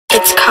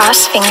It's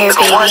Crossfinger,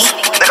 baby.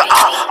 Nigga,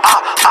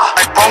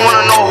 like, bro,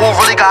 wanna know who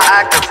really got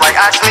active. Like,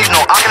 ask me,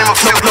 no, I can't even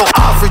feel. No,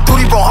 free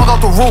duty, bro, hung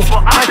out the roof.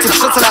 I ain't take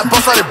shit to that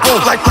bus, let it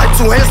boom. Like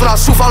two hands when I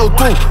shoot, follow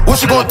through.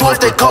 What you gonna do if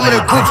they coming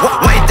in groups?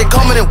 Wait, they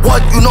coming in what?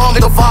 You know I'm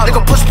the vibe.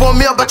 Nigga push for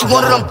me, I bet you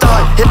one of them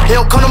die. He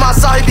don't come to my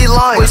side, he be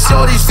lying. Wait, see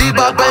all these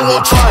V-Back, bang,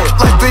 won't try it.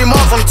 Like 3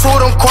 months, only 2 of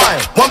them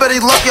crying. One bet he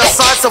lucky,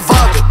 outside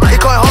survived it. He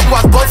couldn't help me,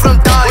 watch both of them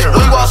dying.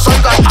 When you out, show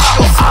you got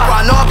your fire.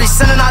 I know I be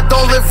sinning, I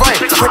don't live right.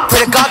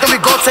 Pray to God, then we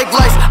go take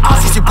life. I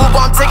see you, boo,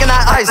 I'm taking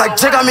that ice. Like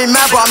Jig got me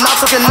mad, but I'm not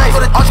taking nice.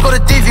 I'll just go to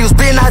DV, was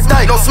being that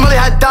dyke. Yo, Smelly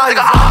had died.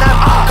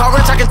 Car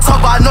rich, I can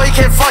talk, but I know you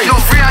can't fight. Yo,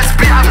 free ice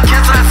speed, I can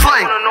cancel that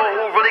flight. Wanna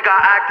know who really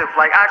got active?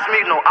 Like, ask me,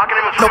 no, I can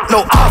even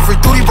feel. Free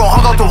duty, bro,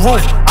 hung out the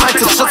roof. I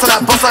ain't take shit to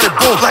that bus, let it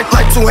boom. Like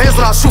 2 hands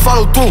when I shoot,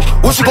 follow through.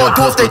 What you gonna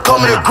do if they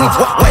coming in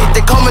groups? Wait,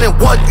 they coming in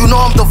what? You know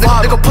I'm the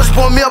vibe. Nigga push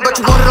for me, I bet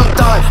you one of them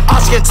die.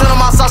 I should get 10 on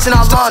my side, she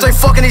not lying. Straight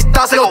fucking these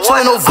thoughts, they gon'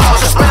 chillin' no vibe.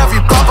 Just spin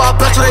every pop, I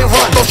bet you they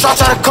run. Don't stop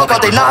trying to cook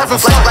out, they not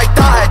having fun. Like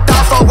that, had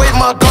died, start waving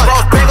my gun. I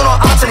was banging on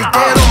ops and he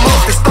dead the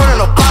most. They stunning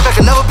the block, I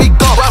can never be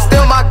gone. Bro, I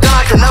steal my gun,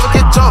 I can never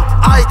get jumped.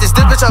 I hate this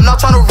bitch, I'm not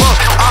trying to run.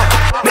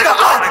 Nigga,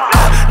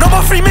 no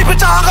more free me,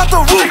 bitch, I hung out the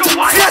roof.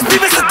 Yes, me,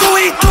 Mr.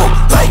 DUDEY,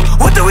 like,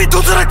 what do we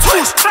do to the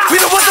truth? We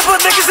the ones that put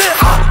niggas in,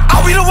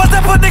 we the ones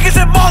that put niggas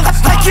in malls.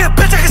 Like, yeah,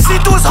 bitch, I can see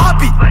through his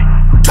heartbeat.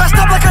 Dressed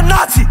up like a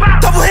Nazi,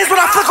 double hands when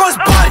I flick on his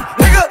body.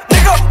 Nigga,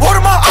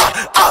 order my,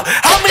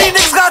 how many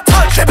niggas got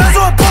touched? They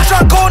better on push,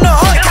 I'm going to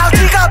hunt. Cal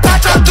G got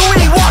patch, I do what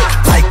he want.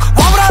 Like,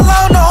 why would I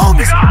lie on the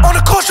homies? On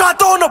the coast, I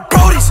throw on the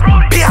brodies.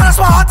 Behind us,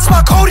 my heart is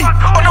my Cody.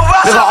 On the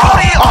west,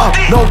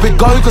 no big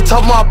girl, you can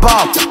tell my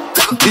bob.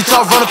 These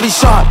y'all run up, he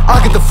shot. I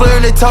get the flare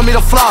and they tell me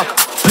to flock.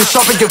 Bitch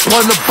up and get put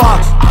in the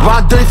box.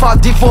 Round 35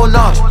 D4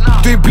 knocks.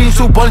 3 beans,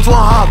 2 bunnies, 1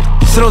 hop.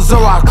 Sit on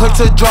 0, I click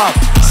to the drop.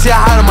 See I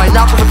had him, I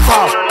knock with the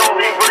top.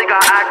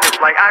 Got active,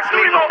 like, ask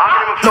me, no,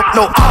 I can even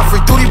feel.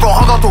 Free duty, bro,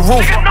 hung out the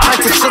roof. I ain't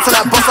take shit to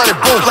that bus, let it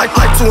boom. Like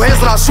 2 hands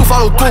when I shoot,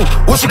 follow through.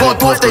 What you gonna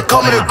do if they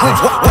coming in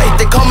groups? Wait,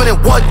 they coming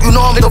in what? You know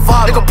I'm the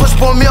vibe. Nigga push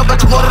for me, I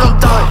bet you one of them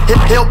die.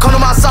 He don't come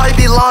to my side,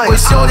 he be lying. Wait,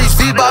 see all these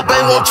V-Back,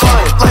 bang, won't try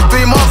it. Like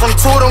 3 months, only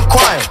 2 of them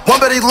crying.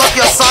 One bet he lucky,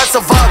 outside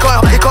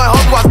survived. He couldn't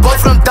help me, watch both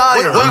of them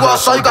dying. When you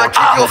out, show you gotta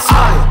keep your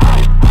fire.